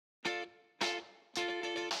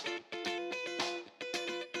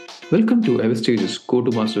Welcome to Everstage's Go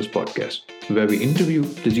to Masters podcast, where we interview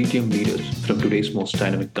the GTM leaders from today's most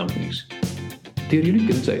dynamic companies. Their unique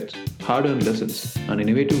insights, hard earned lessons, and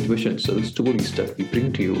innovative visions are the stories that we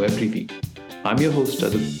bring to you every week. I'm your host,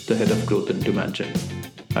 Adit, the head of growth and demand gen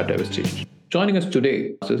at Everstage. Joining us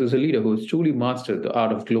today is a leader who has truly mastered the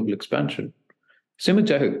art of global expansion. Semir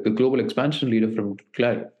Jahic, the global expansion leader from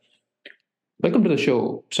Clari. Welcome to the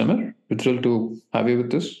show, Semir. We're thrilled to have you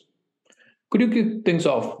with us. Could you kick things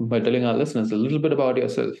off by telling our listeners a little bit about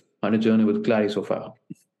yourself and your journey with Clari so far?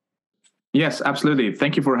 Yes, absolutely.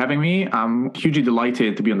 Thank you for having me. I'm hugely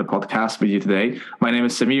delighted to be on the podcast with you today. My name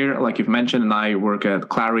is Semir, like you've mentioned, and I work at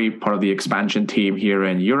Clari, part of the expansion team here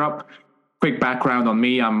in Europe. Quick background on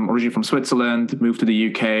me. I'm originally from Switzerland, moved to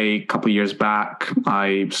the UK a couple of years back.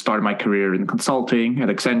 I started my career in consulting at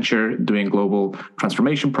Accenture, doing global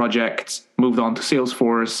transformation projects, moved on to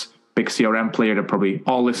Salesforce, big CRM player that probably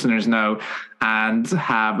all listeners know, and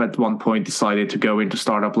have at one point decided to go into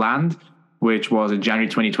startup land, which was in January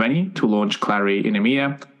 2020 to launch Clari in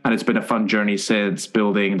EMEA. And it's been a fun journey since,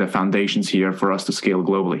 building the foundations here for us to scale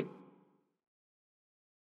globally.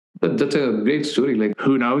 That's a great story. Like,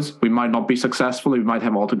 who knows? We might not be successful. We might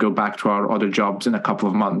have all to go back to our other jobs in a couple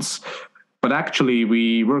of months. But actually,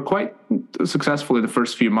 we were quite successful in the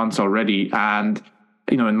first few months already. And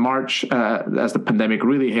in March, as the pandemic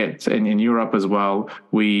really hit in Europe as well,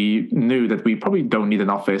 we knew that we probably don't need an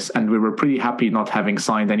office, and we were pretty happy not having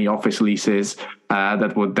signed any office leases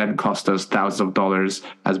that would then cost us thousands of dollars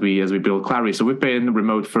as we build Clari. So we've been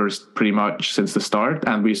remote first pretty much since the start,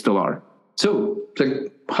 and we still are. So,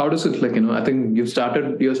 how does it, I think you've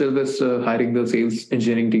started yourself as hiring the sales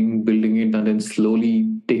engineering team, building it, and then slowly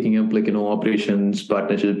taking up, operations,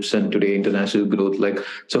 partnerships, and today international growth.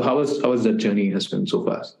 So how has that journey has been so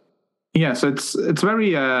far? Yeah, so it's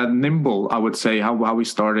very nimble, I would say, how we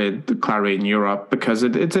started Clari in Europe, because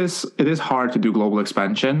it is hard to do global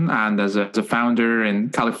expansion. And as a founder in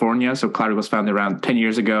California, so Clari was founded around 10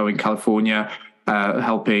 years ago in California,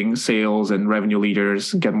 helping sales and revenue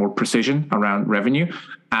leaders get more precision around revenue.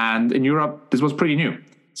 And in Europe, this was pretty new.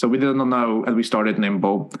 So we didn't know, and we started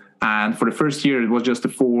nimble. And for the first year, it was just the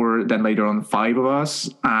 4, then later on 5 of us,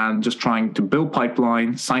 and just trying to build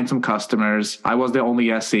pipeline, sign some customers. I was the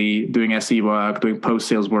only SE doing SE work, doing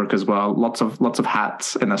post-sales work as well. Lots of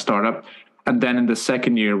hats in a startup. And then in the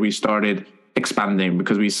second year, we started expanding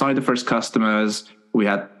because we signed the first customers. We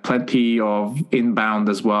had plenty of inbound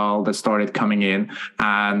as well that started coming in,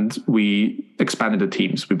 and we expanded the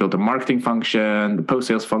teams. We built a marketing function, the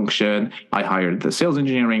post-sales function. I hired the sales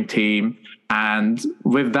engineering team. And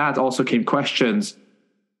with that also came questions: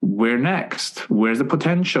 where next? Where's the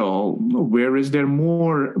potential? Where is there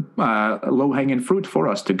more low-hanging fruit for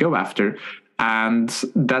us to go after? And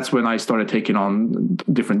that's when I started taking on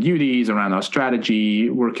different duties around our strategy,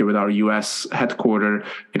 working with our US headquarter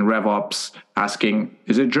in RevOps, asking,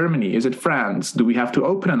 is it Germany? Is it France? Do we have to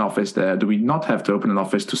open an office there? Do we not have to open an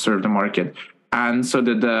office to serve the market? And so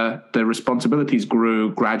the responsibilities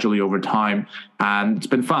grew gradually over time. And it's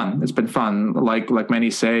been fun. It's been fun. Like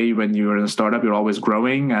many say, when you're in a startup, you're always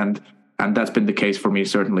growing. And that's been the case for me,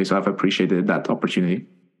 certainly. So I've appreciated that opportunity.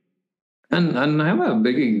 And I have a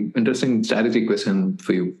very interesting strategy question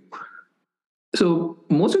for you. So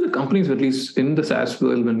most of the companies, at least in the SaaS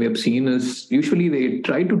world, when we have seen is usually they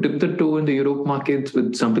try to dip the toe in the Europe markets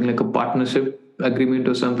with something like a partnership agreement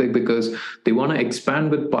or something, because they want to expand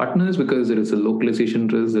with partners, because there is a localization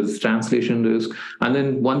risk, there is translation risk. And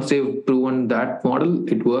then once they've proven that model,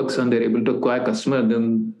 it works and they're able to acquire customer,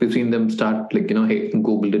 then we've seen them start hey,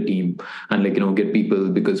 go build a team and get people,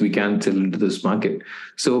 because we can sell into this market.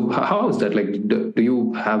 So how is that? Do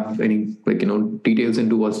you have any details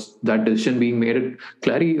into what's that decision being made at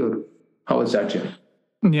Clari, or how is that journey?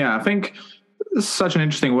 Yeah, I think such an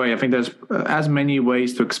interesting way. I think there's as many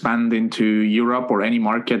ways to expand into Europe or any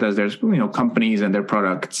market as there's companies and their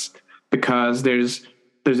products, because there's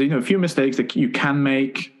a few mistakes that you can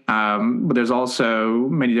make, but there's also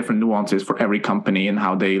many different nuances for every company and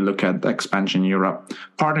how they look at expansion in Europe.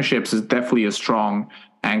 Partnerships is definitely a strong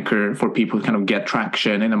anchor for people to kind of get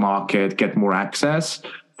traction in the market, get more access.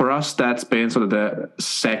 For us, that's been sort of the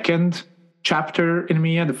second chapter in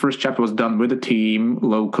EMEA. The first chapter was done with a team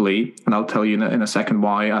locally, and I'll tell you in a second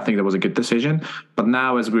why I think that was a good decision. But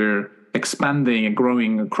now, as we're expanding and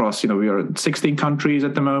growing across, we are in 16 countries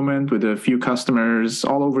at the moment with a few customers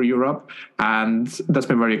all over Europe, and that's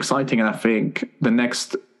been very exciting. And I think the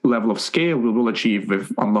next level of scale we will achieve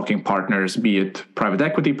with unlocking partners, be it private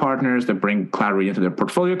equity partners that bring Clari into their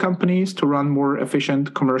portfolio companies to run more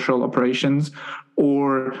efficient commercial operations,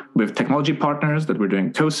 or with technology partners that we're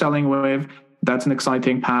doing co-selling with. That's an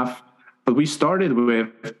exciting path. But we started with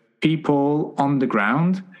people on the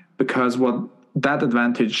ground, because what that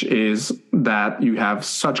advantage is that you have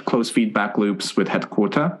such close feedback loops with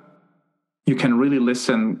headquarter. You can really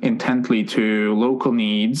listen intently to local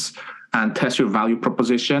needs and test your value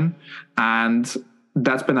proposition. And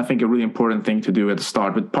that's been, I think, a really important thing to do at the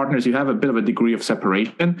start. With partners, you have a bit of a degree of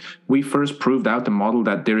separation. We first proved out the model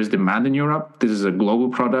that there is demand in Europe. This is a global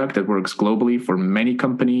product that works globally for many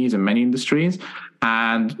companies and many industries.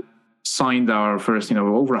 And signed our first,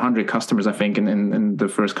 over 100 customers, I think, in the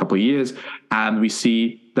first couple of years. And we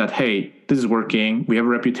see that, hey, this is working. We have a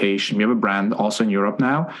reputation. We have a brand also in Europe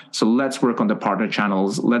now. So let's work on the partner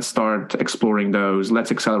channels. Let's start exploring those.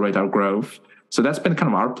 Let's accelerate our growth. So that's been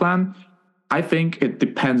kind of our plan. I think it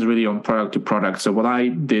depends really on product to product. So what I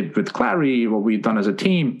did with Clari, what we've done as a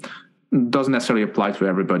team, doesn't necessarily apply to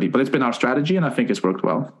everybody. But it's been our strategy, and I think it's worked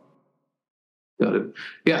well. Got it.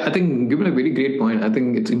 Yeah, I think given a very great point, I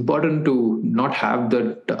think it's important to not have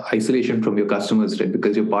that isolation from your customers, right?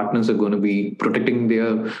 Because your partners are going to be protecting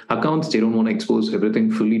their accounts. They don't want to expose everything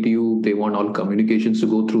fully to you. They want all communications to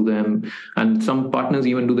go through them. And some partners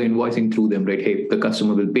even do the invoicing through them, right? Hey, the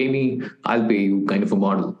customer will pay me, I'll pay you, kind of a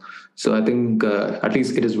model. So I think at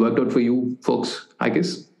least it has worked out for you folks, I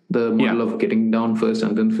guess. The model of getting down first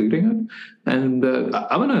and then figuring out. And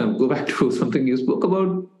I want to go back to something you spoke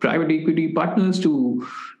about, private equity partners to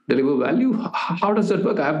deliver value. How does that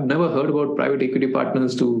work? I've never heard about private equity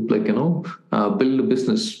partners to build a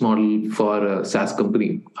business model for a SaaS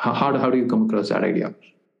company. How do you come across that idea?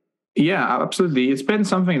 Yeah, absolutely. It's been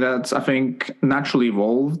something that's, I think, naturally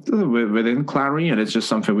evolved within Clari, and it's just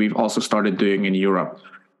something we've also started doing in Europe.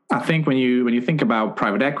 I think when you think about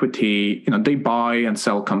private equity, they buy and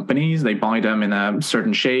sell companies. They buy them in a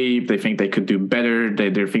certain shape. They think they could do better.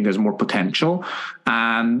 They think there's more potential.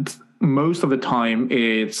 And most of the time,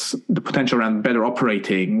 it's the potential around better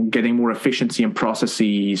operating, getting more efficiency in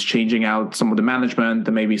processes, changing out some of the management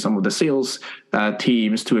and maybe some of the sales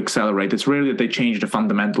teams to accelerate. It's rarely that they change the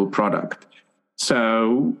fundamental product.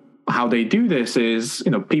 So how they do this is,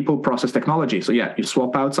 people, process, technology. So yeah, you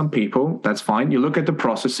swap out some people, that's fine. You look at the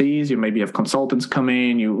processes, you maybe have consultants come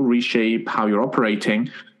in, you reshape how you're operating.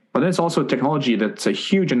 But then it's also technology that's a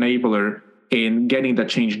huge enabler in getting that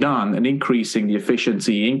change done and increasing the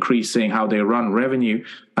efficiency, increasing how they run revenue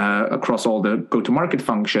across all the go-to-market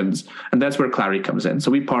functions. And that's where Clari comes in.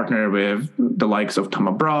 So we partner with the likes of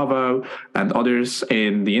Thoma Bravo and others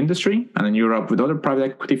in the industry and in Europe with other private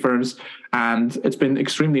equity firms. And it's been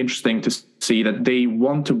extremely interesting to see that they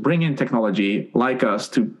want to bring in technology like us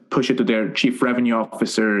to push it to their chief revenue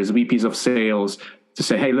officers, VPs of sales, to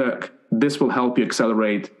say, hey, look, this will help you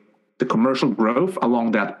accelerate the commercial growth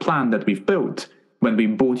along that plan that we've built when we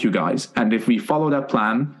bought you guys. And if we follow that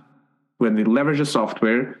plan, when we leverage the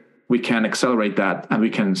software, we can accelerate that and we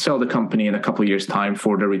can sell the company in a couple of years' time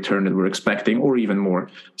for the return that we're expecting or even more.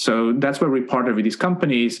 So that's where we partner with these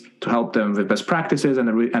companies to help them with best practices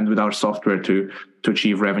and with our software to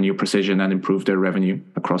achieve revenue precision and improve their revenue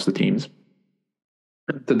across the teams.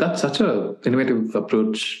 That's such a innovative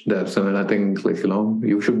approach there, Semir. I think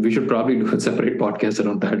we should probably do a separate podcast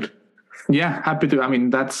around that. Yeah, happy to. I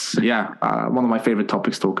mean, that's one of my favorite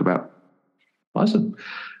topics to talk about. Awesome.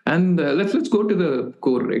 And let's go to the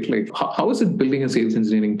core, right? Like, how is it building a sales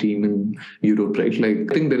engineering team in Europe, right? Like,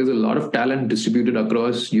 I think there is a lot of talent distributed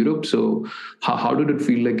across Europe. So how did it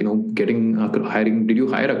feel like, hiring? Did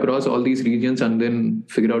you hire across all these regions and then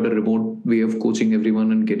figure out a remote way of coaching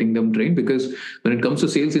everyone and getting them trained? Because when it comes to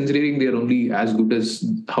sales engineering, they are only as good as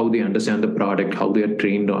how they understand the product, how they are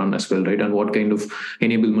trained on as well, right? And what kind of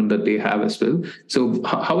enablement that they have as well. So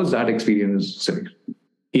how was that experience, Semir?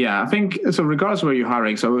 Yeah, I think so. Regardless of where you're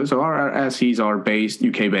hiring, so our SEs are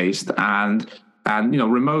UK based, and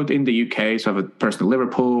remote in the UK. So I have a person in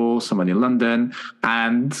Liverpool, someone in London,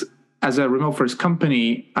 and as a remote first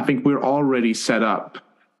company, I think we're already set up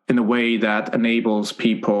in a way that enables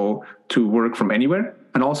people to work from anywhere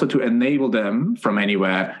and also to enable them from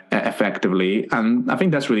anywhere effectively. And I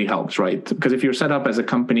think that's really helps, right? Because if you're set up as a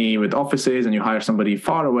company with offices and you hire somebody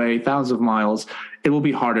far away, thousands of miles, it will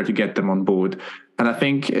be harder to get them on board. And I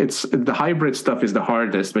think it's the hybrid stuff is the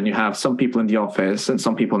hardest when you have some people in the office and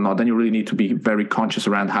some people not. Then you really need to be very conscious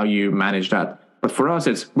around how you manage that. But for us,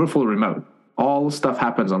 we're full remote. All stuff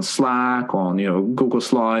happens on Slack, on Google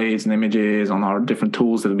Slides and images, on our different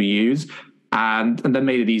tools that we use, and that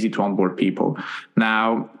made it easy to onboard people.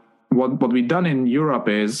 Now, what we've done in Europe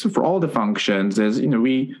is for all the functions is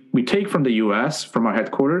we take from the US, from our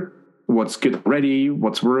headquarters, what's good already,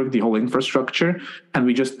 what's worked, the whole infrastructure, and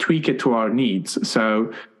we just tweak it to our needs.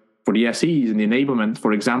 So for the SEs and the enablement,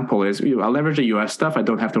 for example, is I leverage the US stuff. I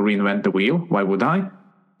don't have to reinvent the wheel. Why would I?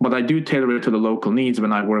 but I do tailor it to the local needs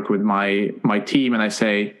when I work with my team, and I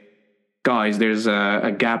say, guys, there's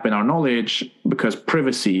a gap in our knowledge because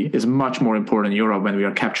privacy is much more important in Europe when we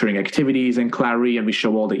are capturing activities in Clari and we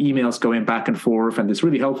show all the emails going back and forth. And it's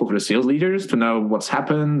really helpful for the sales leaders to know what's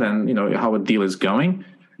happened and, you know, how a deal is going.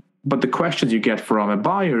 But the questions you get from a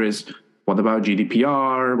buyer is, what about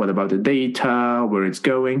GDPR? What about the data? Where it's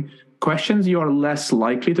going? Questions you are less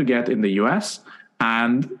likely to get in the US.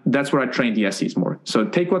 And that's where I train the SEs more. So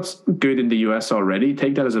take what's good in the US already,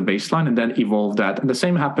 take that as a baseline, and then evolve that. And the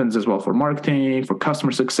same happens as well for marketing, for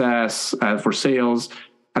customer success, for sales.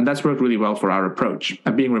 And that's worked really well for our approach.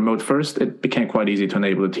 And being remote first, it became quite easy to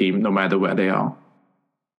enable the team no matter where they are.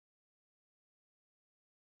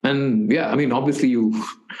 And yeah, I mean, obviously you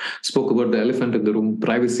spoke about the elephant in the room,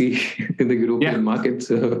 privacy in the European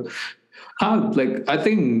markets. I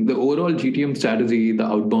think the overall GTM strategy, the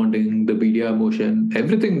outbounding, the media motion,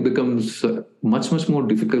 everything becomes much, much more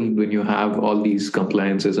difficult when you have all these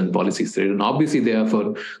compliances and policies there. And obviously they are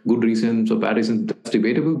for good reasons or bad reasons, that's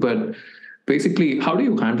debatable. But basically, how do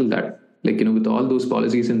you handle that? Like, you know, with all those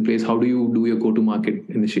policies in place, how do you do your go-to-market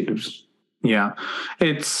initiatives? Yeah,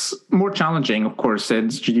 it's more challenging, of course,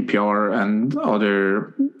 since GDPR and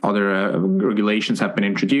other regulations have been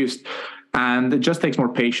introduced. And it just takes more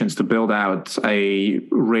patience to build out a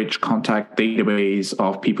rich contact database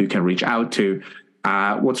of people you can reach out to.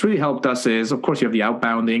 What's really helped us is, of course, you have the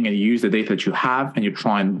outbounding and you use the data that you have and you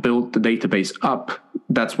try and build the database up.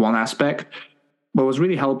 That's one aspect. But what's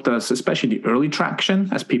really helped us, especially the early traction,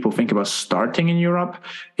 as people think about starting in Europe,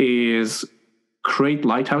 is create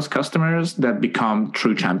lighthouse customers that become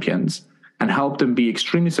true champions and help them be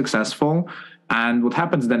extremely successful. And what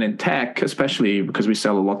happens then in tech, especially because we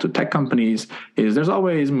sell a lot to tech companies, is there's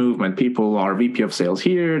always movement. People are VP of sales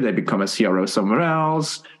here, they become a CRO somewhere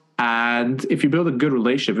else. And if you build a good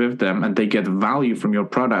relationship with them and they get value from your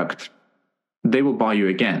product, they will buy you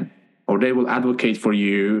again, or they will advocate for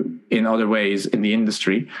you in other ways in the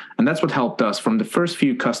industry. And that's what helped us from the first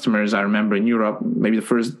few customers I remember in Europe, maybe the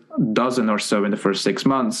first dozen or so in the first 6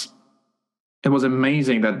 months. It was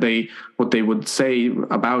amazing that what they would say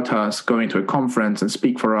about us, going to a conference and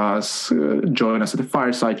speak for us, join us at the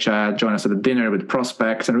fireside chat, join us at a dinner with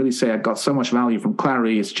prospects, and really say, I got so much value from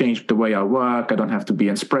Clari. It's changed the way I work. I don't have to be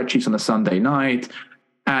in spreadsheets on a Sunday night.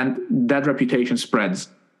 And that reputation spreads.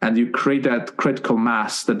 And you create that critical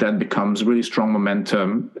mass that then becomes really strong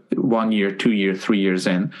momentum 1 year, 2 years, 3 years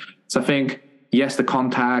in. So I think, yes, the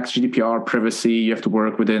contacts, GDPR, privacy, you have to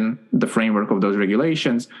work within the framework of those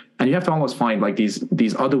regulations. And you have to almost find like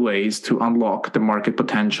these other ways to unlock the market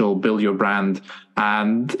potential, build your brand.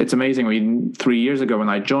 And it's amazing. I mean, 3 years ago when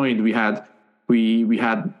I joined, we had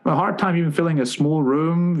a hard time even filling a small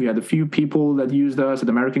room. We had a few people that used us at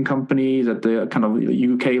American companies at the kind of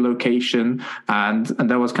UK location. And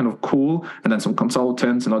that was kind of cool. And then some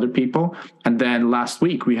consultants and other people. And then last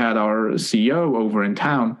week we had our CEO over in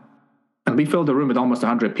town. And we filled the room with almost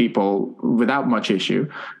 100 people without much issue.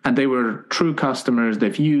 And they were true customers.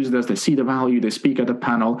 They've used us. They see the value. They speak at the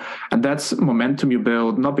panel. And that's momentum you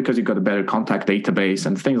build, not because you got a better contact database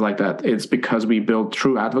and things like that. It's because we build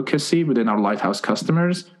true advocacy within our lighthouse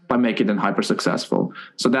customers by making them hyper successful.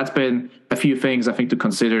 So that's been a few things I think to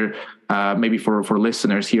consider maybe for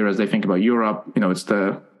listeners here as they think about Europe. You know, it's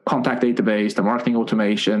the contact database, the marketing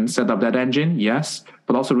automation, set up that engine, yes,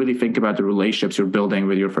 but also really think about the relationships you're building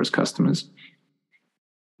with your first customers.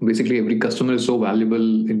 Basically, every customer is so valuable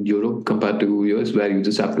in Europe compared to US, where you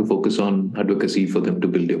just have to focus on advocacy for them to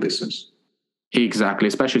build your business. Exactly,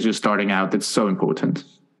 especially as you're starting out, it's so important.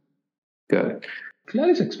 Got it.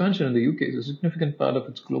 Clari's expansion in the UK is a significant part of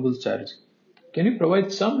its global strategy. Can you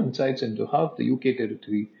provide some insights into how the UK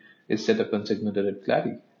territory is set up and segmented at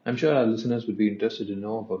Clari? I'm sure our listeners would be interested to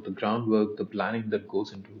know about the groundwork, the planning that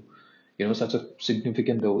goes into, such a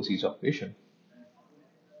significant overseas operation.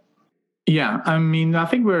 Yeah, I mean, I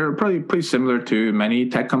think we're probably pretty similar to many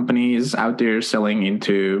tech companies out there selling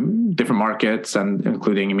into different markets and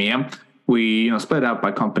including EMEA. We split out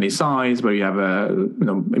by company size, where you have a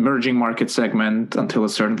emerging market segment until a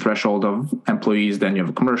certain threshold of employees. Then you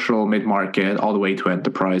have a commercial, mid-market, all the way to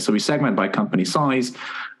enterprise. So we segment by company size.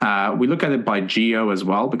 We look at it by geo as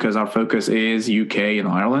well, because our focus is UK and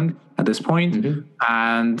Ireland at this point. Mm-hmm.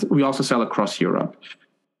 And we also sell across Europe.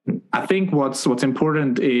 I think what's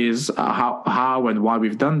important is how and why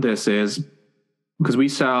we've done this is because we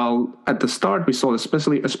sell at the start, we sold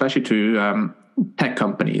especially to tech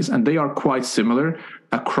companies, and they are quite similar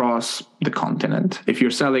across the continent. If you're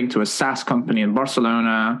selling to a SaaS company in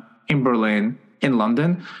Barcelona, in Berlin, in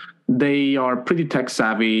London, they are pretty tech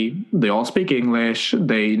savvy. They all speak English.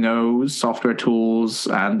 They know software tools,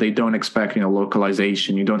 and they don't expect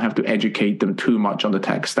localization. You don't have to educate them too much on the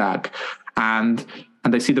tech stack, and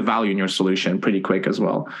they see the value in your solution pretty quick as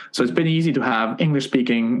well. So it's been easy to have English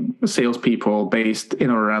speaking salespeople based in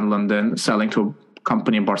or around London selling to a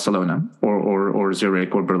company in Barcelona or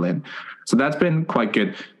Zurich or Berlin. So that's been quite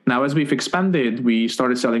good. Now, as we've expanded, we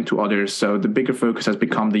started selling to others. So the bigger focus has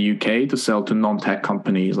become the UK to sell to non-tech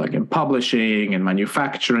companies like in publishing and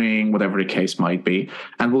manufacturing, whatever the case might be.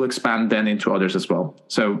 And we'll expand then into others as well.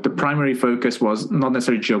 So the primary focus was not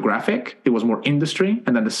necessarily geographic. It was more industry.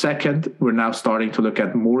 And then the second, we're now starting to look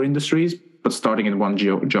at more industries, but starting in one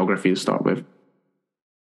geography to start with.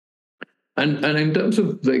 And in terms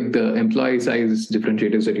of like the employee size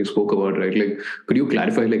differentiators that you spoke about, right? Like, could you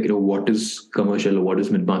clarify, like, what is commercial or what is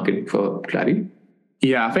mid-market for Clari?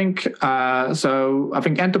 Yeah, I think so. I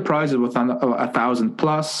think enterprise is with 1,000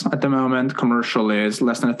 plus at the moment. Commercial is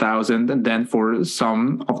less than 1,000, and then for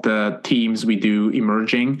some of the teams we do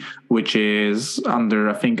emerging, which is under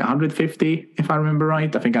I think 150, if I remember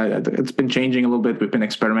right. I think it's been changing a little bit. We've been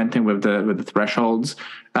experimenting with the thresholds,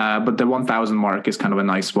 but the 1,000 mark is kind of a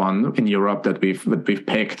nice one in Europe that we've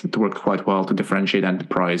picked to work quite well to differentiate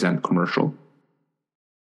enterprise and commercial.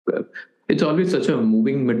 It's always such a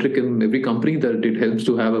moving metric in every company that it helps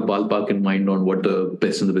to have a ballpark in mind on what the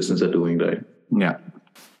best in the business are doing, right? Yeah.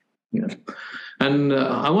 And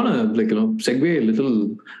I want to segue a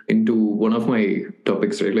little into one of my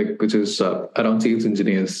topics, right? Like, which is around sales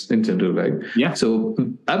engineers in general, right? Yeah. So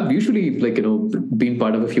I've usually been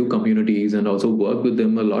part of a few communities and also worked with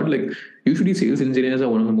them a lot. Like, usually sales engineers are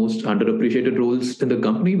one of the most underappreciated roles in the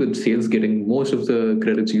company, with sales getting most of the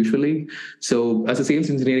credits usually. So as a sales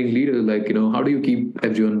engineering leader, how do you keep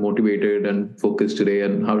everyone motivated and focused today,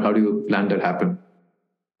 and how do you plan that happen?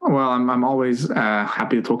 Well, I'm always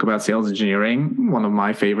happy to talk about sales engineering, one of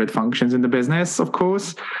my favorite functions in the business, of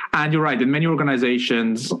course. And you're right, in many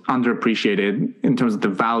organizations, underappreciated in terms of the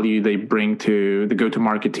value they bring to the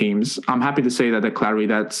go-to-market teams. I'm happy to say that at Clari,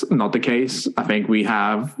 that's not the case. I think we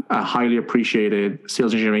have a highly appreciated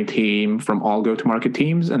sales engineering team from all go-to-market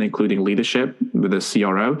teams, and including leadership with the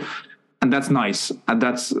CRO. And that's nice. And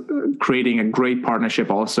that's creating a great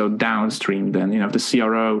partnership also downstream. Then,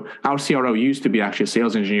 our CRO used to be actually a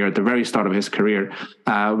sales engineer at the very start of his career,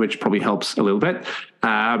 which probably helps a little bit.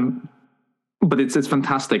 But it's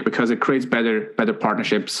fantastic because it creates better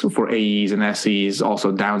partnerships for AEs and SEs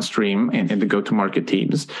also downstream in the go-to-market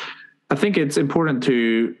teams. I think it's important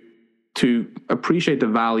to appreciate the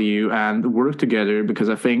value and work together, because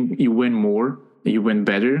I think you win more, you win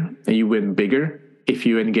better, and you win bigger if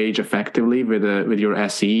you engage effectively with your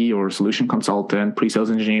SE or solution consultant,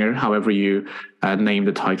 pre-sales engineer, however you name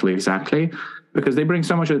the title exactly, because they bring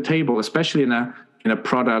so much to the table, especially in a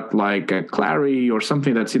product like Clari or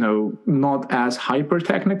something that's not as hyper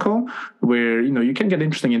technical, where you can get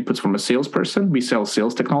interesting inputs from a salesperson. We sell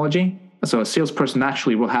sales technology, so a salesperson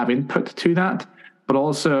naturally will have input to that. But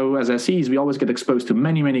also as SEs, we always get exposed to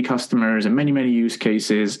many customers and many use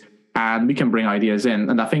cases, and we can bring ideas in.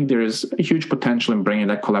 And I think there is a huge potential in bringing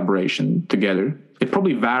that collaboration together. It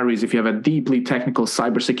probably varies. If you have a deeply technical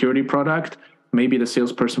cybersecurity product, maybe the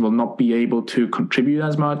salesperson will not be able to contribute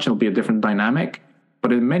as much. It'll be a different dynamic.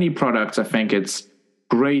 But in many products, I think it's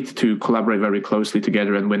great to collaborate very closely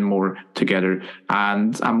together and win more together.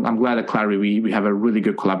 And I'm glad at Clari we have a really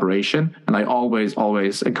good collaboration. And I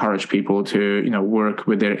always encourage people to work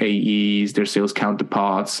with their AEs, their sales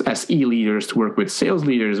counterparts, SE leaders, to work with sales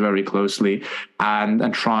leaders very closely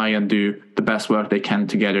and try and do the best work they can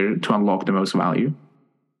together to unlock the most value.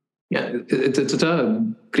 Yeah, it's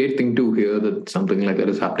a great thing to hear that something like that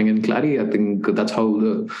is happening in Clari. I think that's how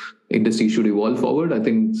the industry should evolve forward. I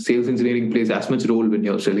think sales engineering plays as much role when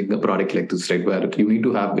you're selling a product like this, right? Where you need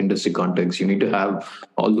to have industry context, you need to have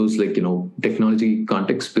all those technology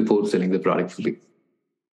context before selling the product fully.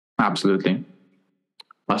 Absolutely.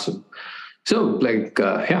 Awesome. So,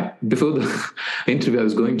 before the interview, I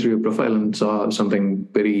was going through your profile and saw something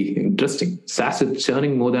very interesting. SaaS is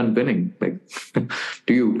churning more than winning.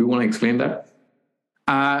 Do you want to explain that?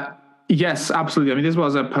 Yes, absolutely. I mean, this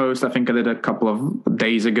was a post I think I did a couple of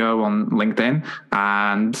days ago on LinkedIn,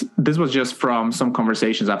 and this was just from some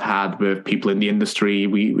conversations I've had with people in the industry.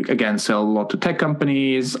 We again sell a lot to tech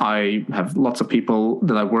companies. I have lots of people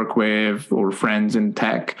that I work with or friends in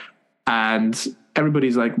tech, and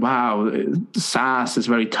everybody's like, wow, SaaS is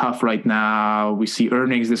very tough right now. We see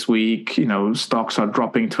earnings this week, stocks are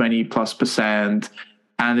dropping 20+%.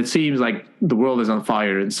 And it seems like the world is on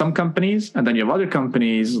fire in some companies, and then you have other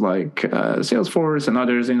companies like Salesforce and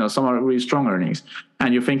others. Some are really strong earnings,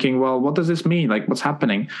 and you're thinking, well, what does this mean? Like, what's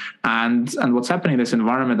happening? And what's happening in this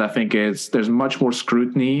environment, I think, is there's much more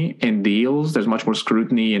scrutiny in deals. There's much more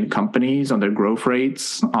scrutiny in companies on their growth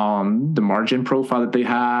rates, on the margin profile that they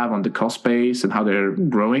have, on the cost base, and how they're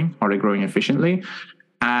growing. Are they growing efficiently?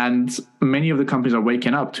 And many of the companies are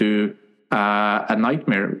waking up to a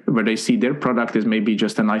nightmare where they see their product is maybe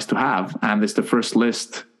just a nice to have, and it's the first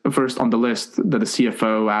on the list that the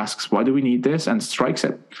CFO asks, why do we need this, and strikes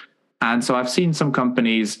it. And so I've seen some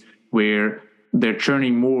companies where they're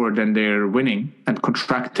churning more than they're winning and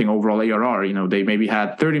contracting overall ARR. They maybe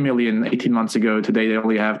had 30 million 18 months ago, today they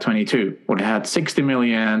only have 22, or they had 60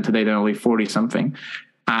 million, today they're only 40 something.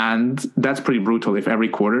 And that's pretty brutal. If every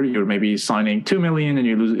quarter you're maybe signing 2 million and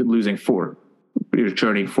you're losing 4, you're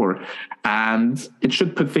churning 4. And it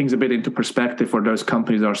should put things a bit into perspective for those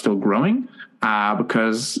companies that are still growing,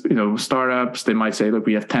 because, startups, they might say, look,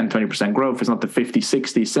 we have 10, 20% growth. It's not the 50,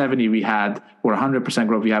 60, 70 we had, or 100%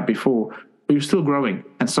 growth we had before, but you're still growing.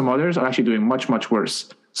 And some others are actually doing much, much worse.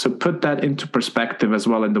 So put that into perspective as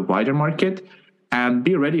well in the wider market, and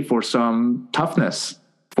be ready for some toughness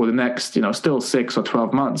for the next, still 6 or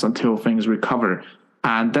 12 months until things recover.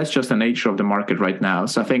 And that's just the nature of the market right now.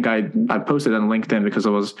 So I think I posted on LinkedIn because I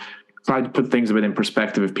was trying to put things a bit in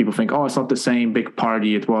perspective. If people think, it's not the same big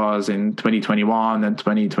party it was in 2021 and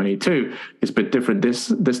 2022, it's a bit different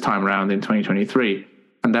this time around in 2023.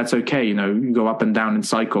 And that's okay. You go up and down in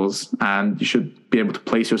cycles, and you should be able to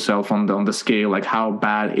place yourself on the scale, like how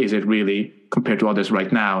bad is it really compared to others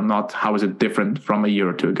right now, not how is it different from a year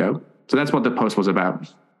or two ago. So that's what the post was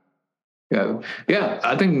about. Yeah.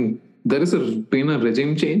 I think there has been a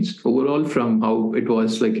regime change overall from how it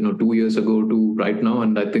was 2 years ago to right now.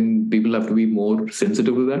 And I think people have to be more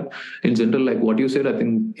sensitive to that. In general, like what you said, I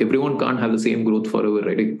think everyone can't have the same growth forever,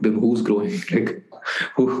 right? Then who's growing?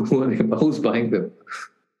 Who's buying them?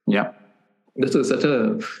 Yeah. This is such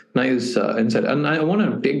a nice insight, and I want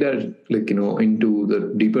to take that into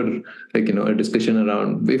the deeper a discussion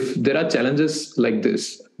around if there are challenges like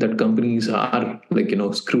this that companies are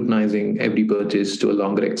scrutinizing every purchase to a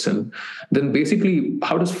longer extent. Then basically,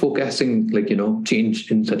 how does forecasting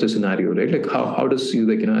change in such a scenario, right? Like how does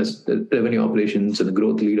you as the revenue operations and the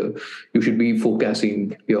growth leader, you should be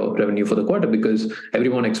forecasting your revenue for the quarter, because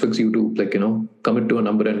everyone expects you to commit to a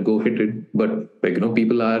number and go hit it, but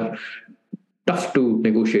people are tough to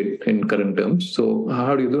negotiate in current terms. So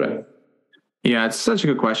how do you do that? Yeah, it's such a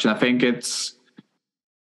good question. I think it's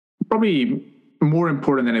probably more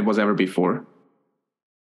important than it was ever before.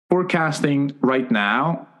 Forecasting right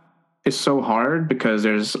now is so hard because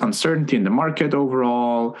there's uncertainty in the market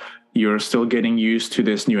overall. You're still getting used to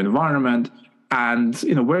this new environment. And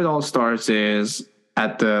where it all starts is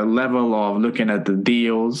at the level of looking at the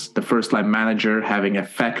deals, the first line manager having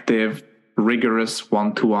effective, rigorous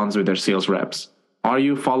one-to-ones with their sales reps. Are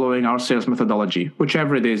you following our sales methodology,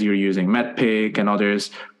 whichever it is you're using, MedPick and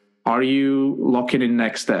others? Are you locking in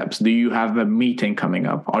next steps? Do you have a meeting coming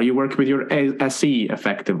up? Are you working with your SE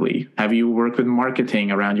effectively? Have you worked with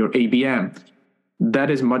marketing around your ABM? That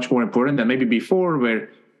is much more important than maybe before, where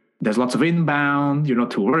there's lots of inbound, you're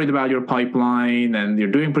not too worried about your pipeline, and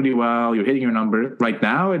you're doing pretty well, you're hitting your number. Right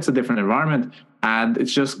now, it's a different environment. And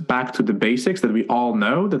it's just back to the basics that we all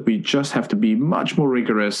know, that we just have to be much more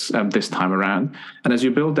rigorous this time around. And as you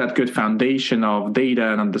build that good foundation of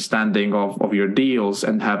data and understanding of your deals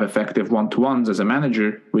and have effective one-to-ones as a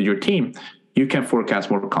manager with your team, you can forecast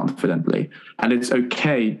more confidently. And it's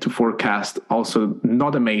okay to forecast also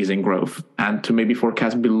not amazing growth and to maybe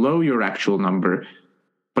forecast below your actual number.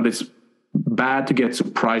 But it's bad to get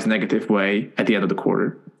surprised negative way at the end of the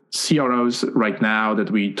quarter. CROs right now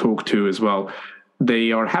that we talk to as well,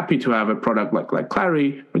 they are happy to have a product like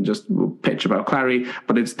Clari. We'll pitch about Clari,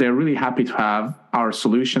 but they're really happy to have our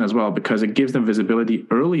solution as well, because it gives them visibility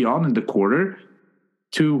early on in the quarter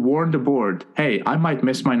to warn the board, hey, I might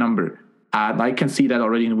miss my number. And I can see that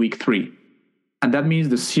already in week 3. And that means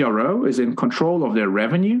the CRO is in control of their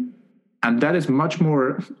revenue. And that is much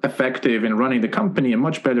more effective in running the company and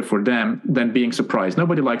much better for them than being surprised.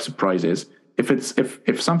 Nobody likes surprises.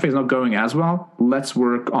 If something's not going as well, let's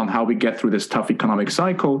work on how we get through this tough economic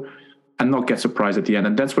cycle and not get surprised at the end.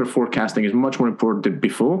 And that's where forecasting is much more important than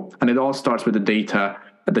before. And it all starts with the data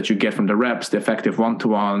that you get from the reps, the effective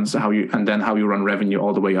one-to-ones, and then how you run revenue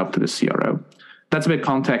all the way up to the CRO. That's a bit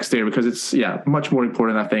context there, because it's much more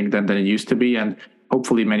important, I think, than it used to be. And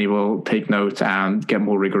hopefully many will take note and get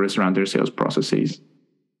more rigorous around their sales processes.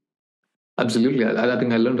 Absolutely. I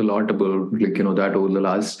think I learned a lot about that over the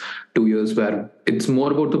last 2 years, where it's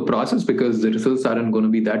more about the process because the results aren't going to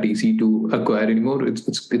be that easy to acquire anymore.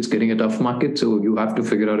 It's getting a tough market, so you have to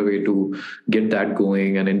figure out a way to get that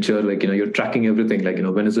going and ensure you're tracking everything.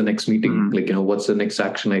 When is the next meeting? What's the next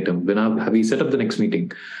action item? When have we set up the next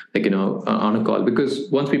meeting? On a call, because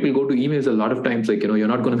once people go to emails, a lot of times you're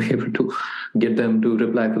not going to be able to get them to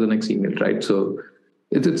reply for the next email, right? So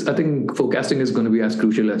it's I think forecasting is going to be as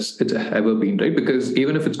crucial as it's ever been, right? Because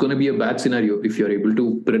even if it's going to be a bad scenario, if you're able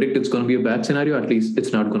to predict it's going to be a bad scenario, at least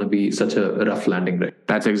it's not going to be such a rough landing, right?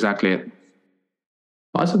 That's exactly it.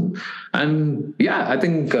 Awesome. And yeah, I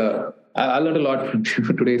think I learned a lot from you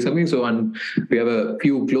today, Semir. So, and we have a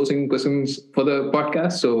few closing questions for the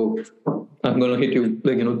podcast. So I'm going to hit you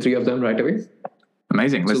 3 of them right away.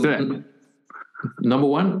 Amazing. Let's do it. Number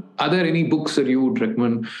one, are there any books that you would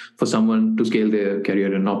recommend for someone to scale their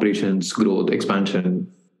career in operations, growth,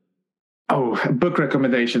 expansion? Oh, book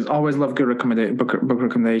recommendations. Always love good book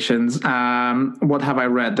recommendations. What have I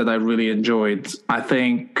read that I really enjoyed? I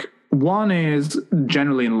think one is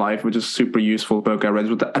Generally in Life, which is a super useful book I read,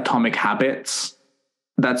 with the Atomic Habits.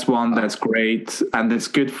 That's one that's great, and it's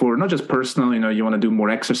good for not just personal, you want to do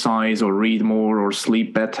more exercise or read more or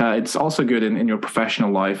sleep better. It's also good in your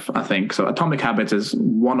professional life, I think. So Atomic Habits is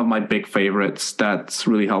one of my big favorites. That's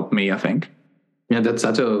really helped me, I think. Yeah, that's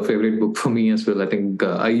such a favorite book for me as well. I think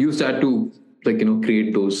I use that to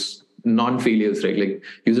create those non-failures, right? Like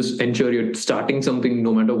you just ensure you're starting something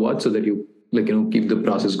no matter what, so that you keep the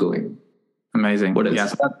process going. Amazing. What else?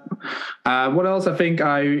 Yes. What else? I think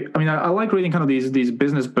I like reading kind of these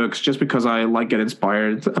business books just because I like get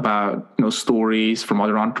inspired about stories from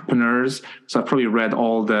other entrepreneurs. So I've probably read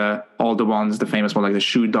all the ones, the famous one like the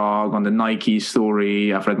Shoe Dog on the Nike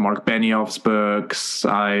story. I've read Mark Benioff's books.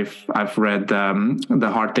 I've read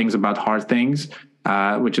the Hard Things About Hard Things,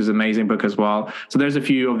 which is an amazing book as well. So there's a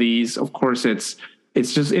few of these. Of course,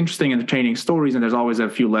 it's just interesting, entertaining stories, and there's always a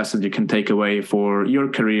few lessons you can take away for your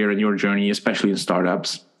career and your journey, especially in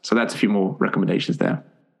startups. So that's a few more recommendations there.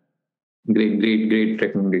 Great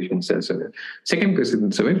recommendations, Semir. Second question,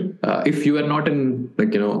 Semir. If you are not in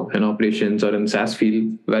in operations or in SaaS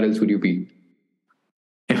field, where else would you be?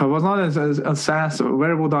 If I was not a SaaS,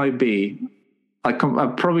 where would I be? That's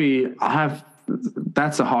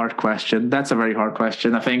a hard question. That's a very hard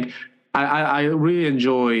question. I think I really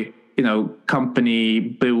enjoy company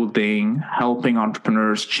building, helping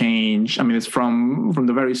entrepreneurs change. I mean, it's from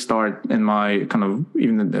the very start in my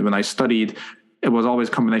even when I studied, it was always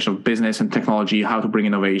a combination of business and technology, how to bring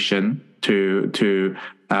innovation to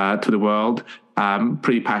the world. I'm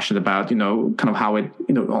pretty passionate about, how it,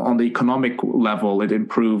 on the economic level, it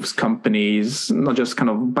improves companies, not just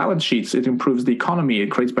balance sheets. It improves the economy. It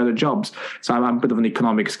creates better jobs. So I'm a bit of an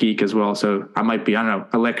economics geek as well. So I might be, a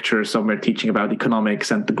lecturer somewhere teaching about economics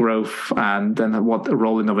and the growth and then what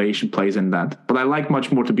role innovation plays in that. But I like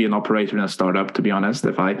much more to be an operator in a startup, to be honest,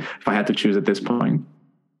 if I had to choose at this point.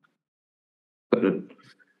 And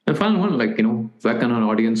final one, where can our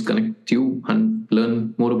audience connect you and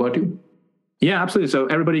learn more about you? Yeah, absolutely. So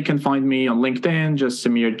everybody can find me on LinkedIn, just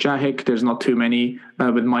Semir Jahic. There's not too many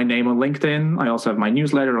with my name on LinkedIn. I also have my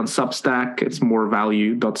newsletter on Substack. It's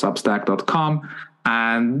morevalue.substack.com.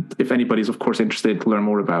 And if anybody's, of course, interested to learn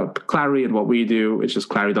more about Clari and what we do, it's just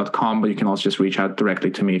clari.com. But you can also just reach out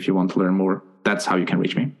directly to me if you want to learn more. That's how you can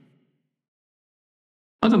reach me.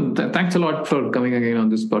 Awesome. Thanks a lot for coming again on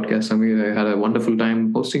this podcast, Semir. I had a wonderful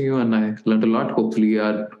time hosting you and I learned a lot. Hopefully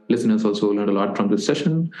our listeners also learned a lot from this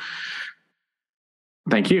session.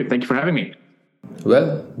 Thank you. Thank you for having me.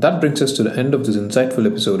 Well, that brings us to the end of this insightful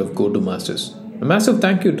episode of Go to Masters. A massive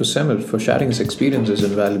thank you to Semir for sharing his experiences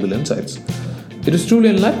and valuable insights. It is truly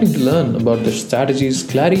enlightening to learn about the strategies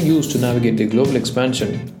Clari used to navigate their global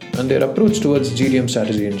expansion and their approach towards GDM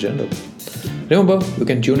strategy in general. Remember, you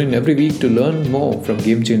can tune in every week to learn more from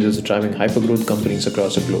game changers driving hypergrowth companies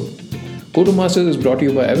across the globe. Go to Masters is brought to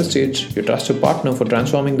you by Everstage, your trusted partner for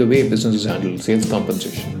transforming the way businesses handle sales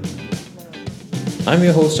compensation. I'm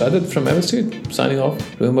your host Adit from Everstate, signing off.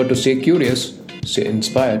 Remember to stay curious, stay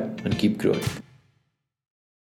inspired, and keep growing.